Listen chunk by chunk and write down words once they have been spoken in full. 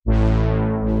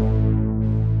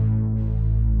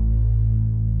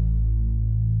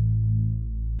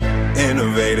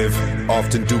innovative,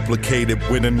 often duplicated.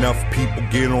 When enough people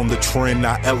get on the trend,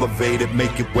 I elevate it,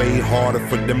 make it way harder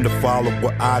for them to follow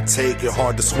what I take. It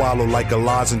hard to swallow like a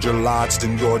lozenge lodged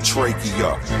in your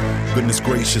trachea. Goodness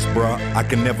gracious, bruh, I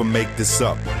can never make this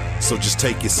up. So just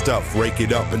take your stuff, rake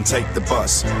it up, and take the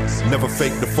bus. Never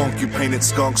fake the funk, you painted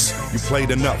skunks. You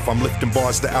played enough, I'm lifting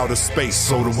bars to outer space,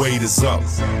 so the weight is up.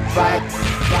 Fight.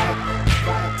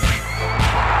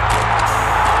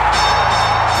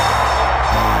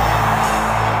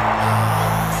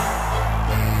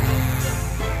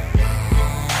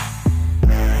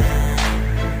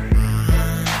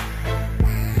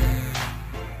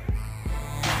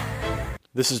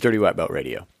 This is Dirty White Belt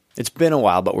Radio. It's been a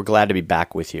while, but we're glad to be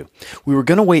back with you. We were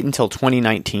going to wait until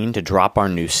 2019 to drop our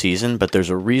new season, but there's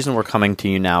a reason we're coming to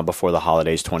you now before the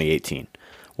holidays 2018.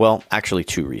 Well, actually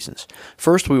 2 reasons.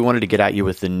 First, we wanted to get at you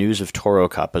with the news of Toro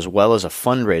Cup, as well as a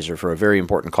fundraiser for a very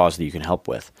important cause that you can help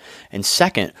with. And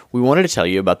second, we wanted to tell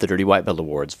you about the Dirty White Belt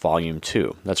Awards Volume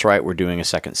 2. That's right, we're doing a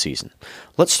second season.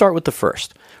 Let's start with the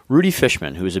first. Rudy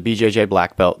Fishman, who is a BJJ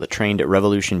black belt that trained at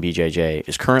Revolution BJJ,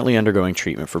 is currently undergoing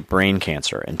treatment for brain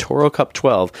cancer, and Toro Cup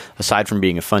 12, aside from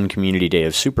being a fun community day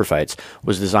of super fights,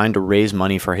 was designed to raise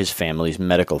money for his family's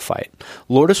medical fight.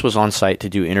 Lourdes was on site to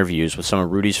do interviews with some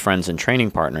of Rudy's friends and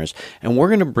training partners, and we're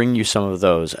going to bring you some of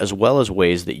those, as well as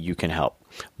ways that you can help.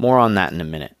 More on that in a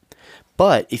minute.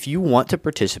 But if you want to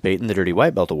participate in the Dirty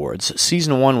White Belt Awards,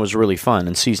 Season 1 was really fun,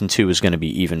 and Season 2 is going to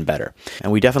be even better.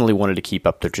 And we definitely wanted to keep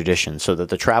up the tradition so that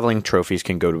the traveling trophies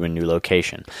can go to a new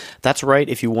location. That's right,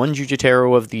 if you won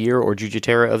Jiu-Jitero of the Year or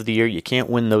Jiu-Jitera of the Year, you can't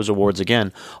win those awards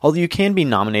again, although you can be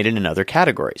nominated in other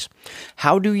categories.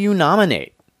 How do you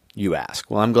nominate? You ask.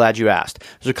 Well, I'm glad you asked.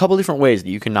 There's a couple different ways that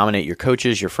you can nominate your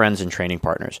coaches, your friends, and training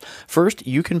partners. First,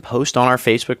 you can post on our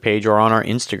Facebook page or on our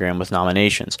Instagram with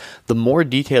nominations. The more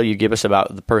detail you give us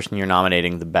about the person you're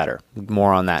nominating, the better.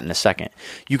 More on that in a second.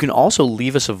 You can also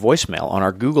leave us a voicemail on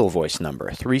our Google Voice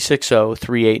number,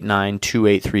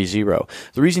 360-389-2830.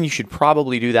 The reason you should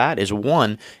probably do that is,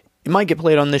 1, it might get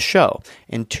played on this show,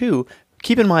 and 2,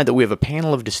 keep in mind that we have a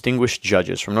panel of distinguished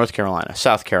judges from North Carolina,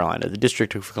 South Carolina, the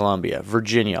District of Columbia,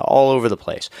 Virginia, all over the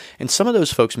place. And some of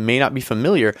those folks may not be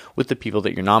familiar with the people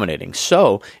that you're nominating.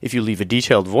 So if you leave a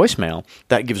detailed voicemail,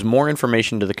 that gives more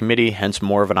information to the committee, hence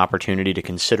more of an opportunity to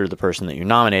consider the person that you're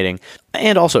nominating.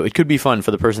 And also, it could be fun for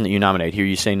the person that you nominate, hear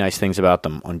you say nice things about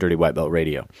them on Dirty White Belt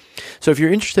Radio. So if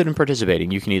you're interested in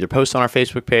participating, you can either post on our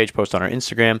Facebook page, post on our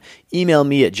Instagram, email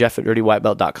me at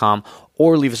jeff@dirtywhitebelt.com,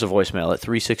 or leave us a voicemail at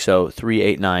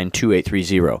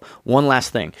 360-389-2830. One last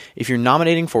thing. If you're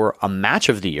nominating for a Match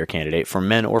of the Year candidate for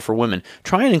men or for women,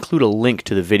 try and include a link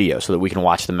to the video so that we can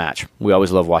watch the match. We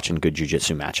always love watching good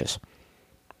jiu-jitsu matches.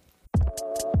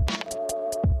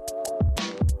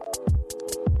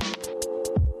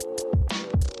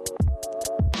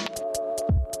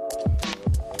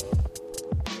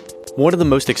 One of the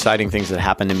most exciting things that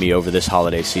happened to me over this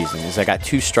holiday season is I got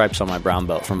 2 stripes on my brown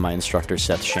belt from my instructor,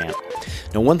 Seth Shamp.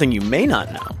 Now, one thing you may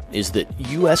not know is that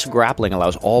U.S. Grappling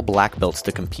allows all black belts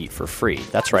to compete for free.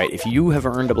 That's right, if you have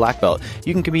earned a black belt,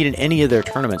 you can compete in any of their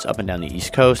tournaments up and down the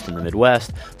East Coast and the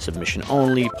Midwest, submission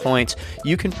only, points.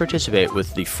 You can participate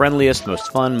with the friendliest,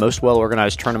 most fun, most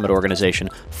well-organized tournament organization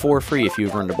for free if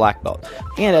you've earned a black belt.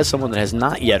 And as someone that has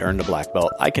not yet earned a black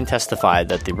belt, I can testify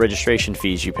that the registration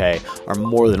fees you pay are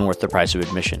more than worth the price of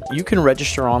admission. You can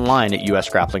register online at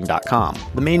usgrappling.com.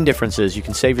 The main difference is you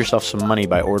can save yourself some money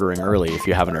by ordering early if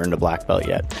you haven't earned a black belt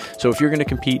yet. So if you're going to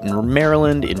compete in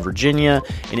Maryland, in Virginia,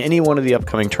 in any one of the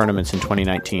upcoming tournaments in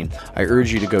 2019, I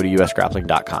urge you to go to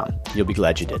usgrappling.com. You'll be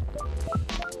glad you did.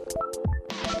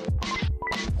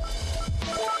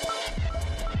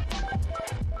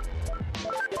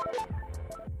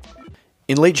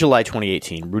 In late July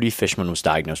 2018, Rudy Fishman was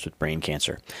diagnosed with brain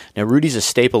cancer. Now, Rudy's a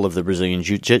staple of the Brazilian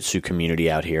Jiu-Jitsu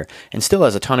community out here and still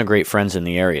has a ton of great friends in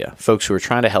the area, folks who are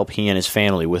trying to help he and his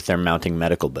family with their mounting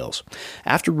medical bills.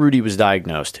 After Rudy was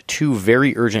diagnosed, 2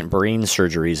 very urgent brain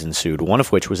surgeries ensued, one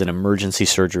of which was an emergency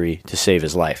surgery to save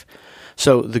his life.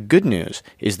 So the good news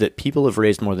is that people have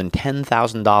raised more than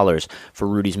 $10,000 for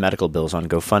Rudy's medical bills on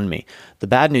GoFundMe. The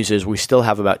bad news is we still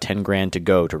have about $10,000 to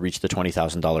go to reach the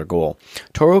 $20,000 goal.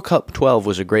 Toro Cup 12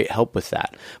 was a great help with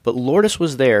that, but Lourdes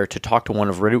was there to talk to one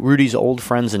of Rudy's old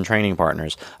friends and training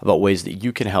partners about ways that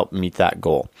you can help meet that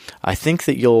goal. I think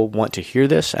that you'll want to hear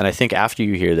this, and I think after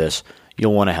you hear this,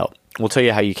 you'll want to help. We'll tell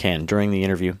you how you can during the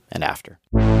interview and after.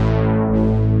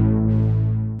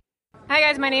 Hi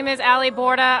guys, my name is Allie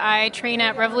Borda. I train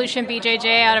at Revolution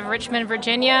BJJ out of Richmond,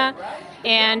 Virginia,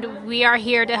 and we are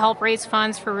here to help raise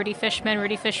funds for Rudy Fishman.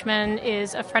 Rudy Fishman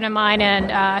is a friend of mine,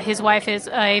 and his wife is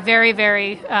a very,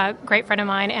 very great friend of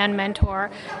mine and mentor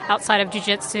outside of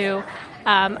jiu-jitsu.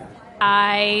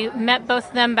 I met both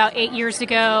of them about 8 years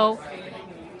ago,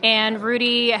 and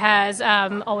Rudy has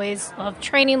always loved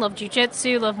training, loved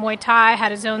jiu-jitsu, loved Muay Thai,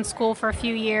 had his own school for a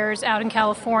few years out in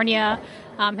California,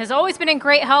 has always been in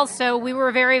great health, so we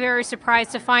were very, very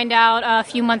surprised to find out a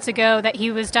few months ago that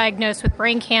he was diagnosed with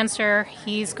brain cancer.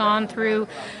 He's gone through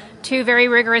 2 very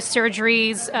rigorous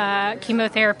surgeries,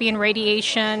 chemotherapy and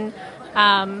radiation,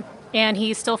 and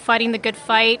he's still fighting the good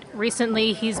fight.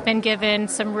 Recently, he's been given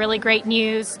some really great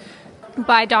news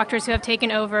by doctors who have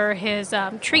taken over his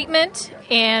treatment,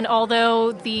 and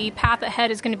although the path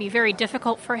ahead is going to be very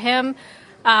difficult for him,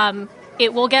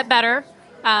 it will get better,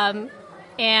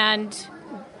 and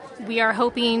we are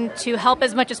hoping to help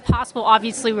as much as possible.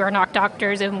 Obviously, we are not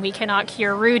doctors, and we cannot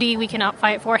cure Rudy, we cannot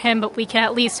fight for him, but we can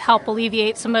at least help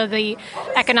alleviate some of the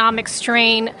economic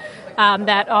strain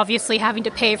that obviously having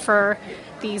to pay for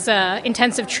these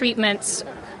intensive treatments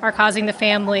are causing the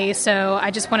family. So I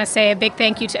just want to say a big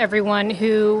thank you to everyone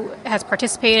who has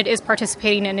participated, is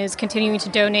participating, and is continuing to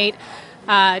donate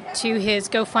to his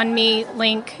GoFundMe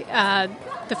link.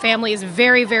 The family is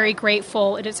very, very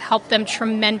grateful. It has helped them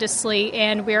tremendously,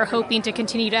 and we are hoping to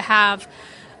continue to have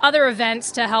other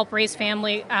events to help raise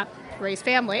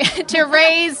to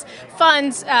raise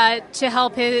funds to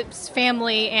help his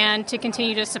family and to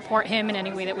continue to support him in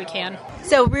any way that we can.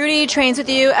 So Rudy trains with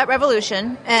you at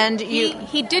Revolution, and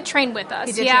he did train with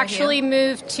us. He actually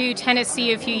moved to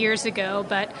Tennessee a few years ago,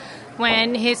 but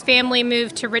when his family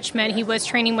moved to Richmond, he was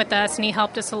training with us, and he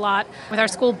helped us a lot with our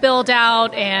school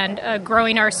build-out and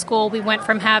growing our school. We went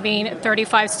from having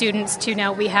 35 students to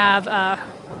now we have,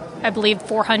 I believe,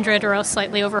 400 or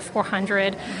slightly over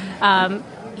 400.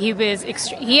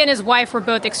 He and his wife were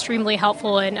both extremely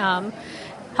helpful in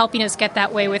helping us get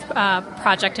that way with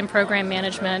project and program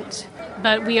management.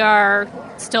 But we are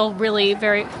still really,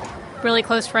 very, really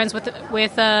close friends with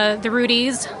the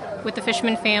Rudys, with the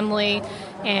Fishman family,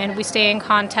 and we stay in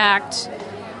contact.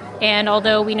 And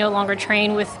although we no longer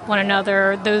train with one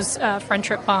another, those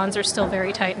friendship bonds are still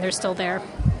very tight, and they're still there.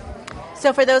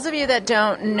 So for those of you that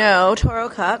don't know, Toro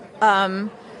Cup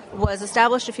was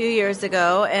established a few years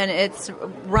ago, and it's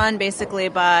run basically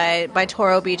by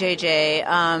Toro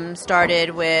BJJ.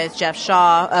 Started with Jeff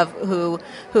Shaw, who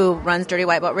runs Dirty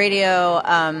White Belt Radio,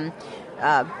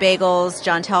 Bagels,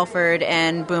 John Telford,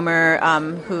 and Boomer,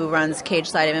 who runs Cage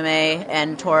Side MMA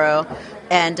and Toro.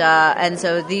 And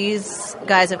so these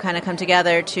guys have kind of come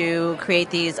together to create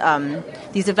these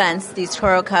events, these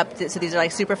Toro Cup. So these are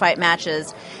like super fight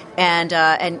matches, and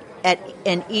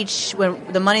each,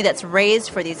 when the money that's raised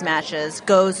for these matches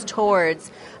goes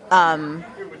towards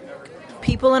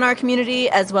people in our community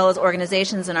as well as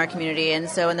organizations in our community. And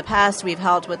so in the past, we've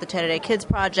helped with the Terere Kids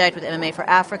Project, with MMA for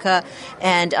Africa,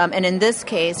 and in this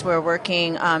case, we're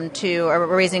working we're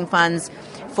raising funds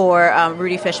for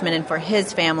Rudy Fishman and for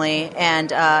his family,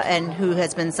 and who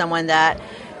has been someone that,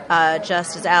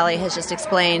 just as Ali has just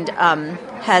explained,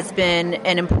 has been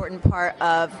an important part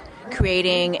of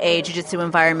creating a jiu-jitsu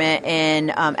environment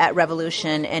at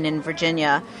Revolution and in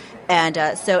Virginia.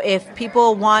 And so if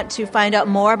people want to find out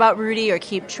more about Rudy or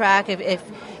keep track, if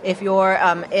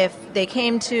they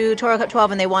came to Toro Cup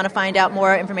 12 and they want to find out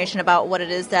more information about what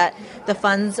it is that the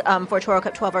funds for Toro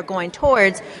Cup 12 are going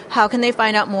towards, how can they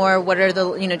find out more? What are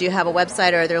do you have a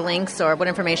website, or are there links, or what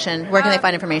information? Where can they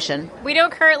find information? We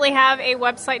don't currently have a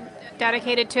website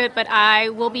dedicated to it, but I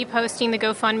will be posting the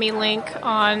GoFundMe link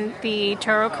on the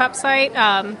Toro Cup site.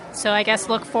 So I guess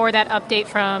look for that update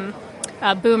from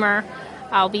Boomer.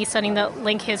 I'll be sending the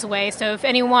link his way. So if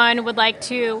anyone would like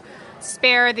to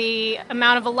spare the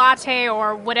amount of a latte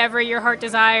or whatever your heart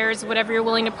desires, whatever you're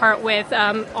willing to part with,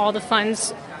 all the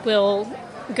funds will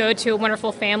go to a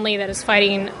wonderful family that is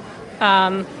fighting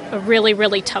a really,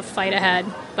 really tough fight ahead,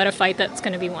 but a fight that's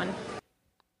going to be won.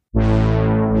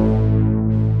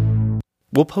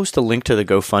 We'll post a link to the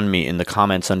GoFundMe in the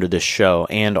comments under this show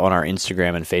and on our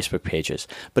Instagram and Facebook pages.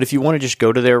 But if you want to just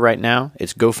go to there right now,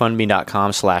 it's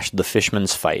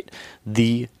gofundme.com/thefishmansfight,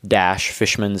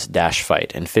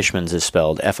 the-fishmans-fight, and Fishmans is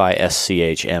spelled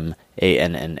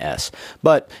Fishmanns.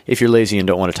 But if you're lazy and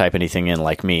don't want to type anything in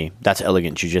like me, that's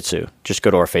Elegant Jiu-Jitsu. Just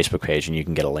go to our Facebook page and you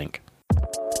can get a link.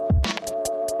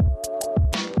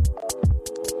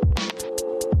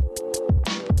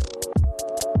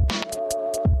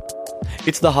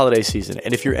 It's the holiday season,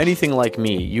 and if you're anything like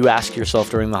me, you ask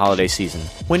yourself during the holiday season,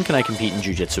 when can I compete in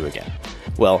jiu-jitsu again?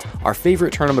 Well, our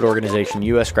favorite tournament organization,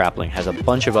 US Grappling, has a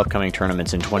bunch of upcoming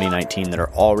tournaments in 2019 that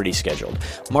are already scheduled.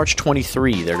 March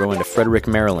 23, they're going to Frederick,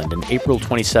 Maryland, and April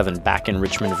 27, back in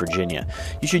Richmond, Virginia.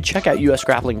 You should check out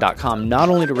usgrappling.com not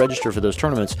only to register for those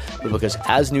tournaments, but because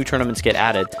as new tournaments get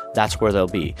added, that's where they'll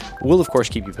be. We'll, of course,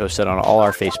 keep you posted on all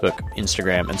our Facebook,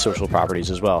 Instagram, and social properties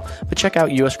as well. But check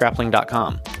out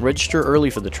usgrappling.com. Register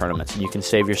early for the tournaments, and you can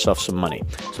save yourself some money.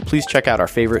 So please check out our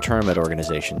favorite tournament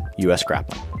organization, US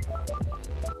Grappling.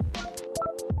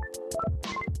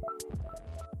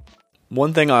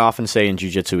 One thing I often say in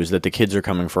jiu-jitsu is that the kids are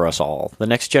coming for us all. The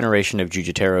next generation of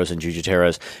jiu-jiteros and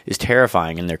jiu-jiteras is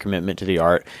terrifying in their commitment to the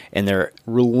art and their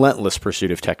relentless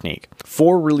pursuit of technique.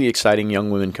 4 really exciting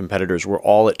young women competitors were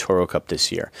all at Toro Cup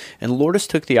this year, and Lourdes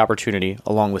took the opportunity,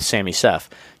 along with Sammy Seth,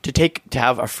 to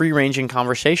have a free-ranging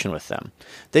conversation with them.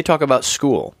 They talk about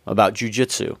school, about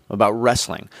jiu-jitsu, about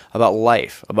wrestling, about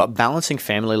life, about balancing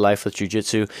family life with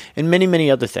jiu-jitsu, and many, many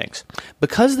other things.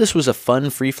 Because this was a fun,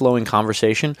 free-flowing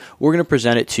conversation, we're going to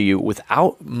present it to you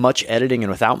without much editing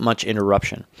and without much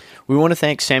interruption. We want to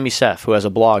thank Sammy Seth, who has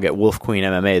a blog at Wolf Queen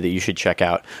MMA that you should check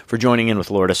out, for joining in with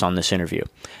Lourdes on this interview.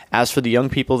 As for the young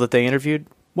people that they interviewed,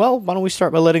 well, why don't we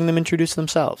start by letting them introduce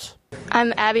themselves?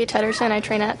 I'm Abby Tedderson. I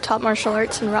train at Top Martial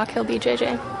Arts in Rock Hill,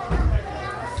 BJJ.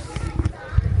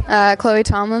 Chloe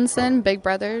Tomlinson, Big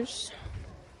Brothers.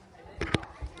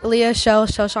 Leah Shell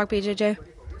Shock BJJ.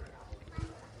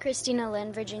 Christina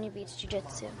Lynn, Virginia Beach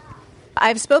Jiu-Jitsu.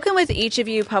 I've spoken with each of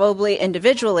you probably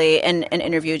individually and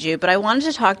interviewed you, but I wanted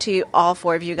to talk to you, all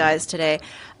 4 of you guys today,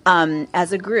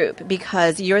 as a group,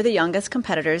 because you're the youngest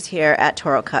competitors here at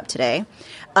Toro Cup today.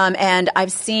 And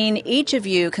I've seen each of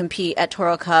you compete at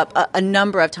Toro Cup a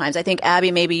number of times. I think,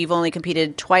 Abby, maybe you've only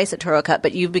competed twice at Toro Cup,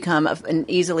 but you've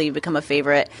easily become a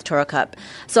favorite Toro Cup.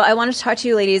 So I wanted to talk to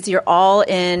you ladies.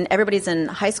 Everybody's in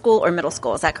high school or middle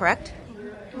school. Is that correct?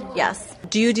 Yes.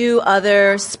 Do you do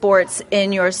other sports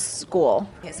in your school?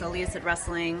 Okay, so Leah said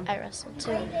wrestling. I wrestle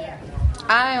too.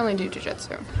 I only do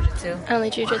jiu-jitsu. I only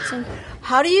jiu-jitsu.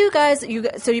 How do you guys, but you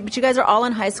guys are all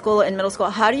in high school and middle school.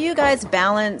 How do you guys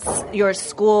balance your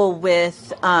school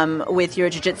with your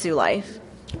jiu-jitsu life?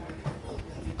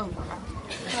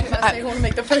 I want to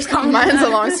make the first comment. Mine's a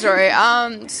long story.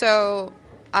 So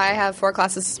I have 4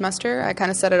 classes a semester. I kind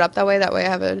of set it up that way. That way I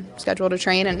have a schedule to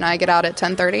train, and I get out at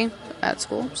 10:30 at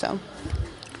school. So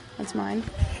that's mine.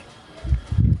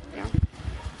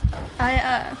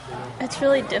 It's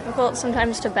really difficult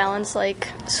sometimes to balance like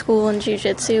school and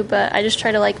jiu-jitsu, but I just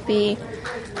try to I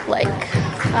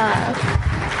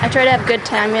try to have good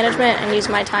time management and use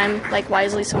my time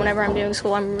wisely. So whenever I'm doing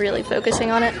school, I'm really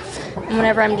focusing on it, and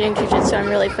whenever I'm doing jiu-jitsu, I'm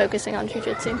really focusing on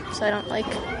jiu-jitsu. So I don't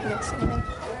mix anything.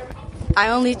 I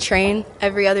only train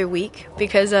every other week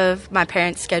because of my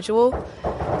parents' schedule.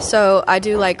 So I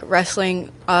do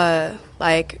wrestling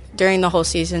during the whole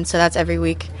season, so that's every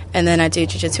week. And then I do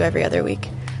jiu-jitsu every other week.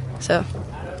 So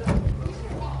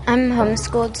I'm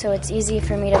homeschooled, so it's easy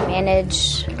for me to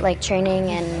manage training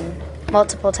and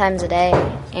multiple times a day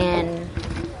and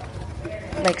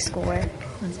schoolwork.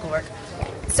 And schoolwork.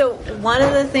 So one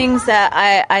of the things that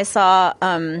I saw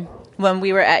when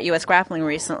we were at US Grappling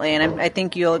recently, and I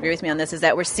think you'll agree with me on this, is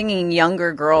that we're seeing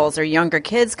younger girls or younger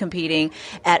kids competing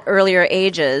at earlier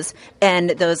ages.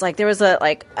 And those I'm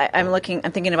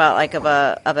thinking about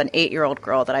of an 8-year-old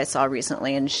girl that I saw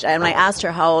recently, and when I asked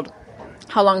her how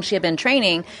long she had been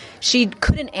training, she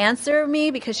couldn't answer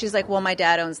me because she's like, well, my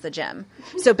dad owns the gym.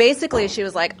 So basically she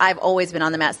was like, I've always been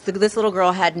on the mats. This little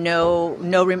girl had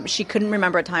she couldn't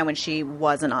remember a time when she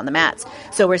wasn't on the mats.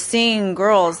 So we're seeing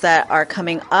girls that are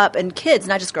coming up, and kids,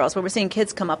 not just girls, but we're seeing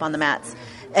kids come up on the mats.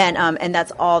 And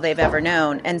that's all they've ever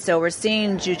known. And so we're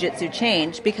seeing jiu-jitsu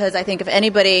change, because I think if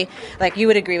anybody, you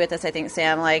would agree with this, I think,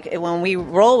 Sam, when we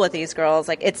roll with these girls,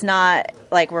 it's not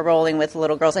like we're rolling with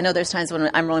little girls. I know there's times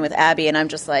when I'm rolling with Abby and I'm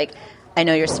just like, I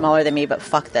know you're smaller than me, but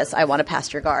fuck this. I want to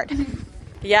pass your guard.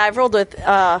 Yeah, I've rolled with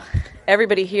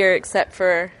everybody here except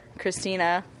for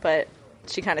Christina, but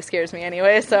she kind of scares me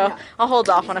anyway, so I'll hold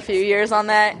off on a few years on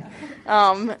that.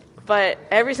 But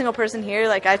every single person here,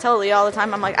 I tell Leah all the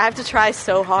time, I'm like, I have to try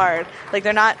so hard.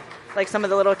 They're not like some of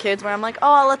the little kids where I'm like,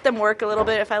 oh, I'll let them work a little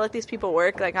bit. If I let these people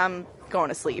work, I'm going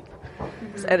to sleep.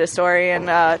 End of story. And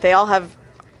they all have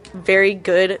very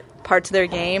good parts of their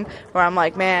game where I'm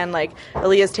like, man,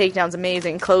 Aaliyah's takedown's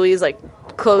amazing. Chloe's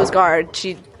close guard.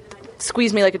 She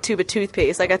squeezed me like a tube of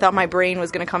toothpaste. I thought my brain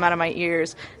was going to come out of my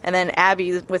ears. And then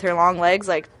Abby with her long legs,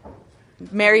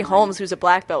 Mary Holmes, who's a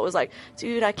black belt, was like,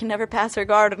 dude, I can never pass her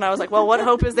guard. And I was like, well, what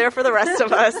hope is there for the rest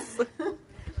of us?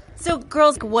 So,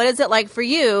 girls, what is it like for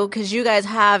you? Because you guys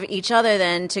have each other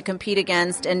then to compete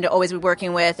against and to always be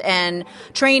working with and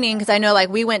training. Because I know, like,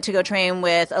 we went to go train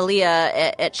with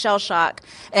Aaliyah at Shell Shock,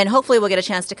 and hopefully we'll get a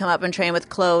chance to come up and train with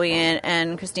Chloe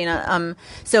and Christina.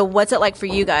 So, what's it like for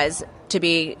you guys to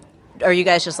be? Are you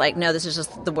guys just like, no, this is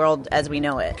just the world as we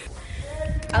know it?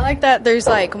 I like that there's,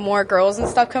 like, more girls and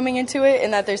stuff coming into it,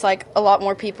 and that there's, like, a lot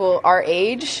more people our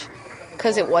age,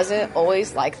 because it wasn't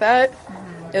always like that.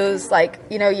 It was like,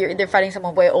 you know, they're fighting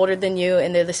someone way older than you,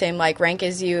 and they're the same, like, rank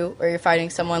as you, or you're fighting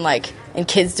someone, like, in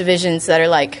kids' divisions that are,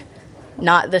 like,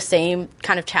 not the same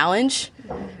kind of challenge.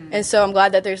 Mm-hmm. And so I'm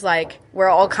glad that there's, like, we're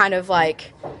all kind of,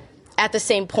 like, at the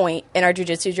same point in our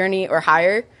jiu-jitsu journey or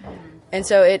higher. Mm-hmm. And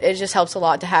so it just helps a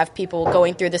lot to have people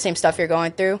going through the same stuff you're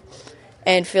going through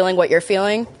and feeling what you're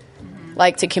feeling,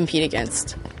 like, to compete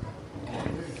against.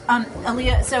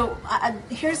 Aaliyah, so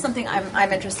here's something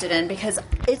I'm interested in, because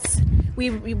it's...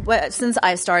 We since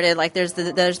I started, like, there's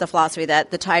the philosophy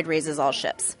that the tide raises all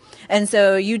ships, and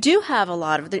so you do have a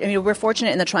lot of. I mean, we're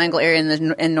fortunate in the Triangle area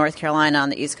in North Carolina on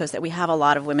the East Coast that we have a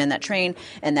lot of women that train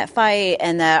and that fight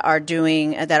and that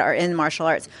are in martial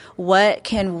arts. What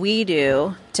can we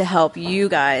do to help you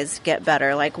guys get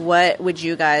better? Like, what would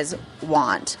you guys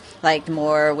want? Like,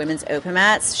 more women's open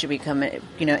mats? Should we come,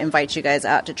 invite you guys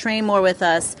out to train more with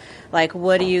us? Like,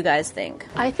 what do you guys think?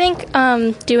 I think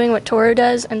doing what Toru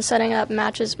does and setting up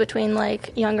matches between,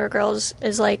 like, younger girls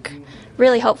is, like,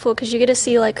 really helpful, because you get to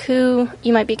see, like, who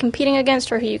you might be competing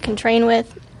against or who you can train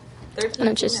with. There's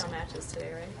no female matches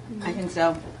today, right? I think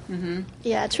so. Mm-hmm.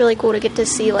 Yeah, it's really cool to get to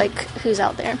see, like, who's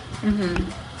out there. Mm-hmm.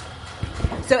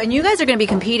 So, and you guys are going to be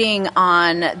competing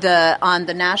on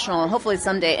the national and hopefully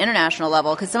someday international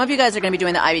level, because some of you guys are going to be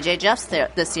doing the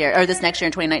IBJJFs this year, or this next year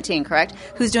in 2019, correct?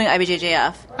 Who's doing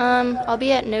IBJJF? I'll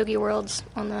be at Nogi Worlds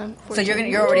on the 14th. So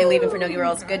you're already leaving for Nogi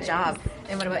Worlds. Good job.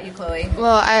 And what about you, Chloe?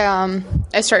 Well,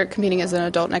 I started competing as an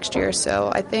adult next year,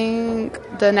 so I think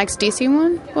the next DC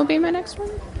one will be my next one.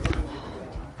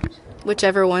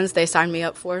 Whichever ones they sign me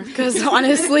up for, because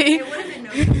honestly... It would have been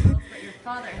Nogi Worlds, but your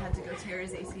father had to go tear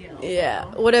his ACL. Yeah,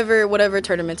 whatever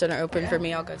tournaments are open for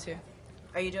me, I'll go to.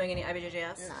 Are you doing any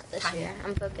IBJJFs? Not this year.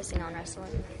 I'm focusing on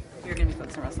wrestling. You're going to be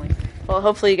focused on wrestling. Well,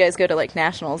 hopefully you guys go to, like,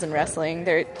 nationals in wrestling.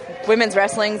 Women's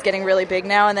wrestling's getting really big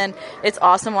now, and then it's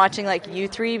awesome watching, like, you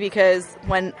three, because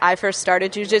when I first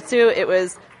started jiu-jitsu, it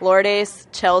was Lourdes,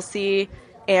 Chelsea,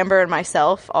 Amber, and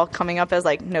myself all coming up as,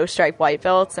 like, no-stripe white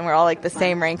belts, and we're all, like, the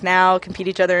same rank now, compete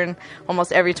each other in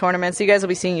almost every tournament, so you guys will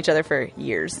be seeing each other for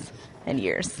years and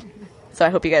years. So I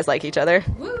hope you guys like each other.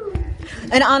 Woo!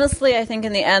 And honestly, I think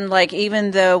in the end, like,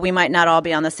 even though we might not all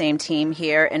be on the same team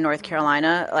here in North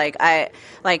Carolina,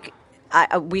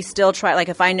 we still try. Like,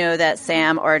 if I know that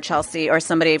Sam or Chelsea or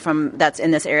somebody that's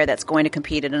in this area that's going to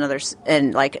compete in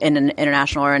an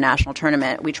international or a national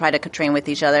tournament, we try to train with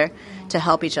each other to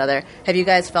help each other. Have you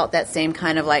guys felt that same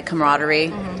kind of, like, camaraderie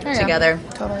together? Yeah.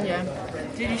 Totally. Yeah.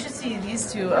 Dude, you should see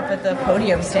these two up at the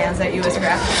podium stands at US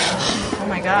Grappling. Oh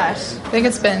my gosh. I think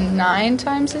it's been 9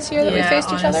 times this year that we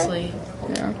faced each other.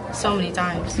 Yeah. So many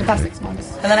times. The past 6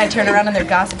 months. And then I turn around and they're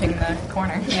gossiping in the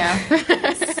corner. Yeah.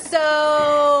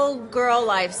 So, girl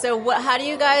life. So, how do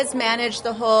you guys manage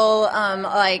the whole,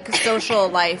 social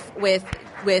life with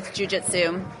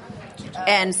jiu-jitsu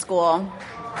and school?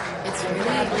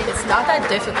 It's not that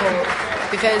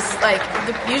difficult, because, like,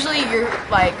 usually you're,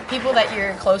 like, people that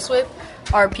you're close with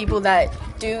are people that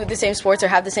do the same sports or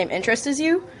have the same interests as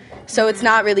you. So it's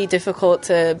not really difficult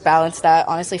to balance that,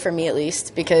 honestly, for me at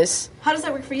least, because... How does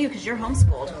that work for you? Because you're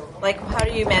homeschooled. Like, how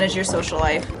do you manage your social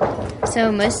life?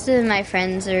 So most of my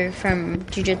friends are from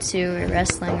jiu-jitsu or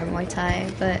wrestling or Muay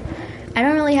Thai, but I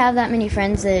don't really have that many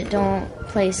friends that don't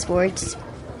play sports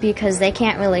because they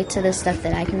can't relate to the stuff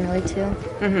that I can relate to.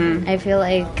 Mm-hmm. I feel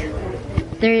like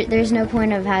there's no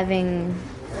point of having,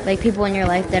 like, people in your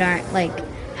life that aren't, like,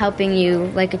 helping you,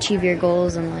 like, achieve your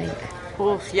goals and, like...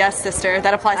 Oof, yes, sister.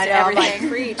 That applies to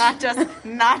everything.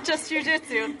 Not just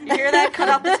jiu-jitsu. You hear that? Cut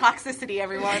out the toxicity,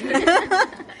 everyone.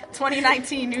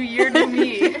 2019, new year, new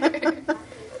me.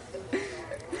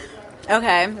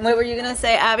 Okay. What were you going to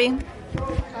say, Abby?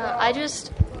 I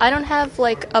don't have,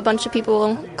 like, a bunch of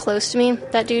people close to me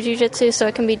that do jiu-jitsu, so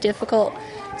it can be difficult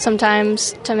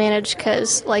sometimes to manage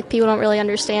because, like, people don't really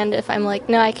understand if I'm like,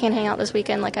 no, I can't hang out this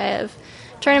weekend. Like, I have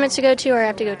tournaments to go to or I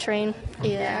have to go train.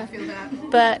 Yeah. I feel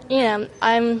that. But, you know,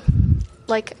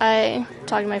 I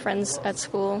talk to my friends at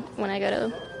school when I go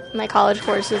to my college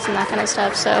courses and that kind of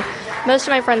stuff. So most of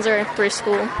my friends are through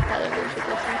school rather than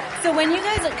jiu-jitsu. So when you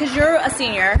guys, because you're a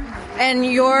senior And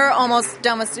you're almost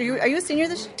done with. Are you a senior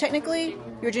technically?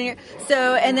 You're a junior.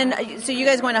 So you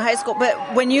guys going to high school.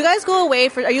 But when you guys go away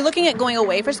are you looking at going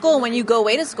away for school? And when you go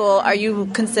away to school, are you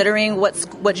considering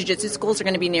what jiu-jitsu schools are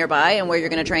going to be nearby and where you're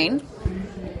going to train?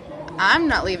 I'm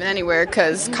not leaving anywhere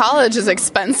because college is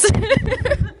expensive.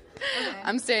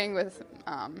 I'm staying with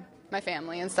my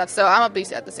family and stuff, so I'm going to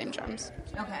be at the St. John's.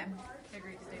 Okay.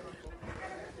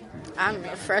 I'm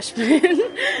a freshman.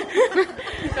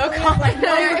 No comment.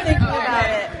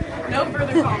 No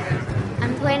further comment.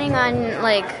 I'm planning on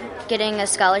getting a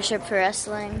scholarship for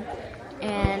wrestling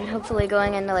and hopefully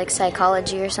going into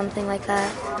psychology or something like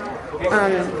that.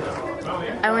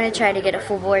 I want to try to get a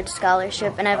full board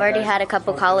scholarship, and I've already had a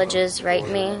couple colleges write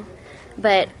me,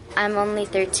 but I'm only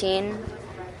 13.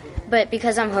 But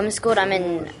because I'm homeschooled,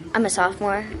 I'm a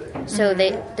sophomore, so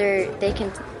they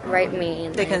can write me.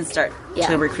 They can start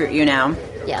to recruit you now.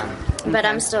 Yeah, but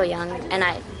I'm still young, and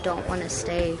I don't want to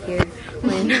stay here.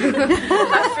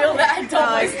 I feel that I don't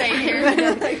want to stay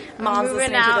here. Mom's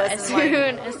moving out as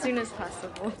soon as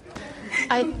possible.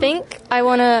 I think I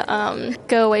want to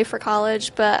go away for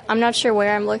college, but I'm not sure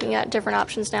where. I'm looking at different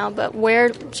options now, but where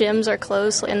gyms are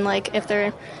close and if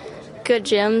they're good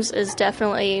gyms is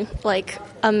definitely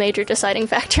a major deciding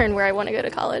factor in where I want to go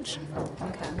to college.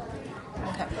 Okay.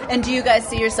 And do you guys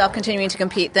see yourself continuing to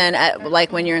compete then at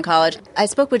when you're in college? I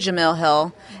spoke with Jamil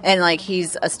Hill, and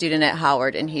he's a student at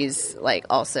Howard, and he's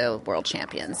also world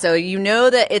champion. So you know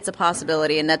that it's a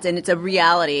possibility, and it's a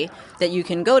reality that you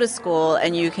can go to school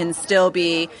and you can go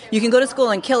to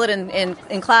school and kill it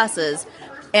in classes,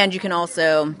 and you can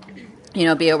also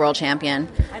be a world champion.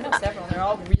 I know several, and they're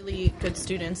all really good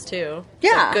students, too.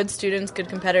 Yeah. Good students, good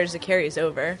competitors, it carries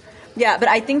over. Yeah, but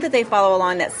I think that they follow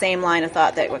along that same line of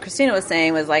thought that what Christina was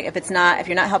saying was if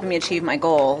you're not helping me achieve my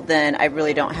goal, then I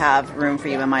really don't have room for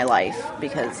you in my life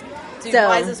because. Dude,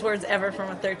 wisest words ever from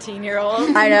a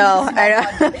 13-year-old. I know.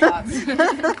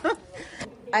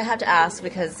 I have to ask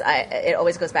because it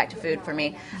always goes back to food for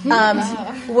me.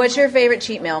 What's your favorite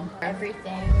cheat meal?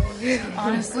 Everything.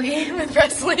 Honestly, with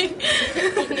wrestling.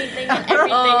 Anything and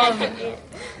everything I can eat.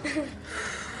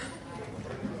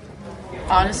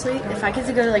 Honestly, if I get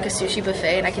to go to a sushi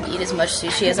buffet and I can eat as much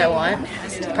sushi as I want,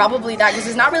 probably that, because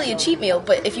it's not really a cheat meal,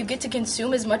 but if you get to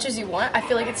consume as much as you want, I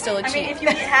feel like it's still a cheat. I mean, if you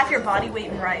eat half your body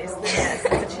weight in rice, then yes,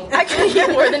 it's a cheat. I can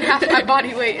eat more than half my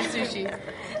body weight in sushi.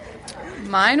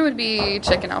 Mine would be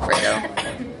chicken Alfredo.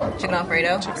 Chicken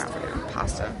Alfredo? Chicken Alfredo.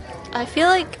 Pasta. I feel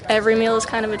like every meal is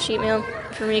kind of a cheat meal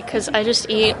for me because I just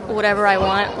eat whatever I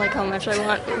want, how much I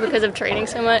want, because of training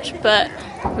so much. But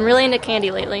I'm really into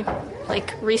candy lately,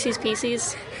 Reese's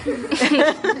Pieces.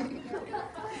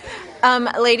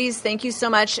 Ladies, thank you so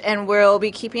much, and we'll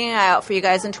be keeping an eye out for you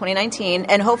guys in 2019,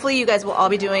 and hopefully you guys will all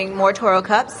be doing more Toro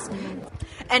Cups.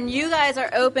 And you guys are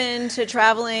open to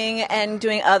traveling and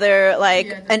doing other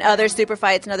and other super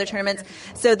fights and other tournaments.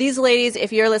 So these ladies,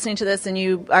 if you're listening to this and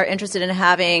you are interested in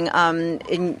having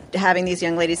these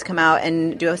young ladies come out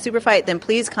and do a super fight, then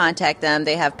please contact them.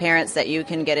 They have parents that you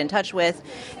can get in touch with.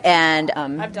 And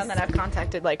I've done that. I've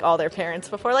contacted all their parents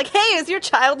before. Hey, is your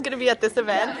child going to be at this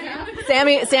event?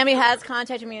 Sammy has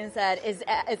contacted me and said, "Is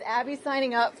Abby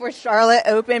signing up for Charlotte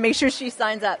Open? Make sure she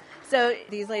signs up." So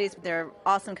these ladies, they're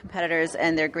awesome competitors,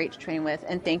 and they're great to train with.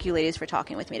 And thank you, ladies, for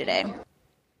talking with me today.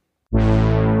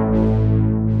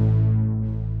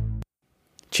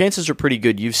 Chances are pretty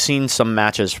good you've seen some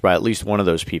matches by at least one of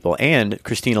those people, and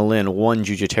Christina Lynn won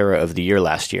Jiu-Jitera of the Year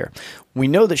last year. We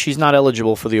know that she's not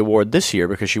eligible for the award this year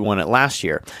because she won it last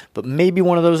year, but maybe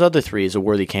one of those other three is a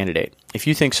worthy candidate. If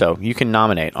you think so, you can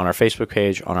nominate on our Facebook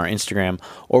page, on our Instagram,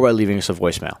 or by leaving us a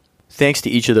voicemail. Thanks to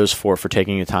each of those four for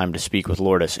taking the time to speak with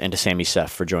Lourdes, and to Sammy Seff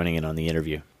for joining in on the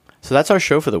interview. So that's our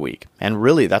show for the week, and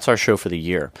really that's our show for the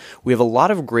year. We have a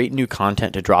lot of great new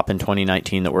content to drop in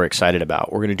 2019 that we're excited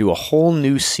about. We're going to do a whole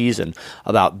new season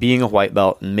about being a white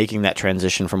belt and making that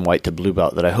transition from white to blue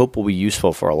belt that I hope will be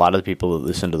useful for a lot of the people that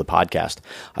listen to the podcast.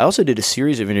 I also did a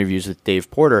series of interviews with Dave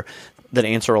Porter that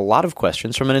answer a lot of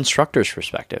questions from an instructor's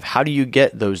perspective. How do you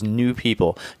get those new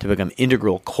people to become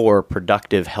integral, core,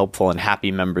 productive, helpful, and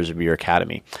happy members of your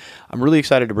academy? I'm really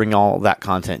excited to bring all that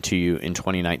content to you in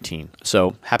 2019.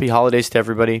 So happy holidays to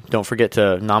everybody. Don't forget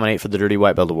to nominate for the Dirty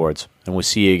White Belt Awards, and we'll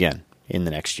see you again in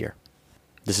the next year.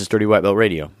 This is Dirty White Belt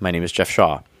Radio. My name is Jeff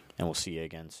Shaw, and we'll see you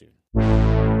again soon.